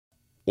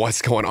What's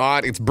going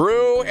on? It's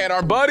Brew and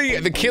our buddy,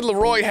 the Kid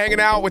LAROI, hanging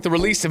out with the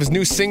release of his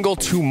new single,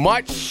 Too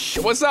Much.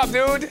 What's up,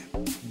 dude?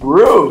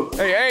 Brew.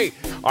 Hey.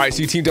 All right,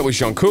 so you teamed up with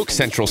Jungkook,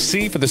 Central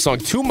C, for the song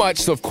Too Much.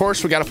 So, of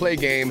course, we got to play a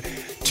game.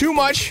 Too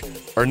much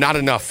or not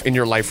enough in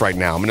your life right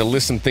now? I'm going to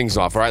list some things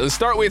off. All right, let's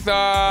start with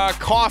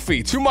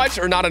coffee. Too much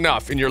or not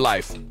enough in your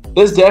life?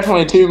 There's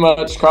definitely too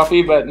much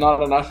coffee, but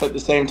not enough at the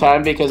same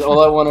time, because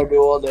all I want to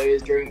do all day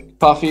is drink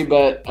coffee.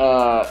 But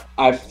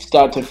I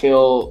start to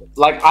feel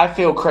like I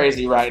feel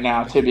crazy right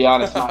now, to be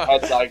honest. My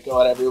head's like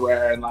going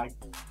everywhere, and like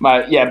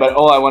but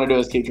all I want to do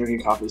is keep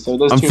drinking coffee. So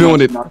there's too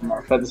much and not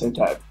enough at the same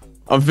time.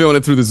 I'm feeling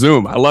it through the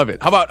Zoom. I love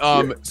it. How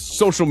about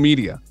social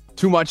media?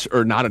 Too much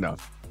or not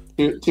enough?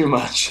 Too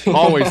much.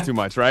 Always too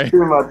much, right?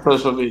 Too much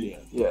social media.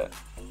 Yeah.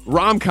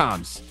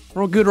 Rom-coms.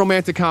 Or a good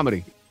romantic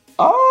comedy.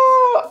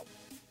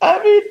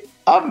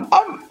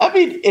 I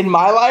mean, in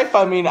my life,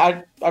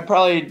 I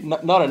probably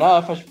not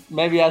enough.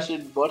 Maybe I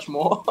should watch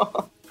more.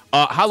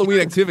 Halloween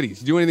activities.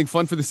 Do anything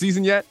fun for the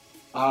season yet?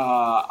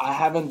 I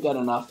haven't done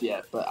enough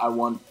yet, but I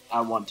want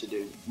to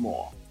do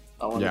more.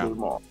 I want to do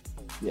more.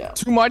 Yeah.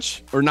 Too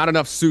much or not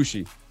enough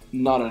sushi?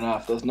 Not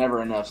enough. There's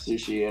never enough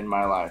sushi in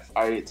my life.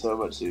 I eat so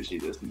much sushi,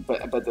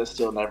 but there's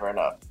still never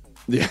enough.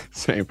 Yeah,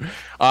 same.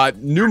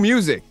 New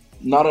music.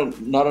 Not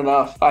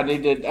enough. I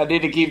need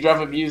to keep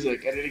dropping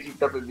music.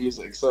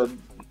 So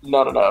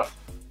not enough.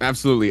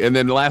 Absolutely. And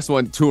then the last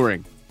one,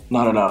 touring.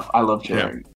 Not enough. I love touring. Yeah.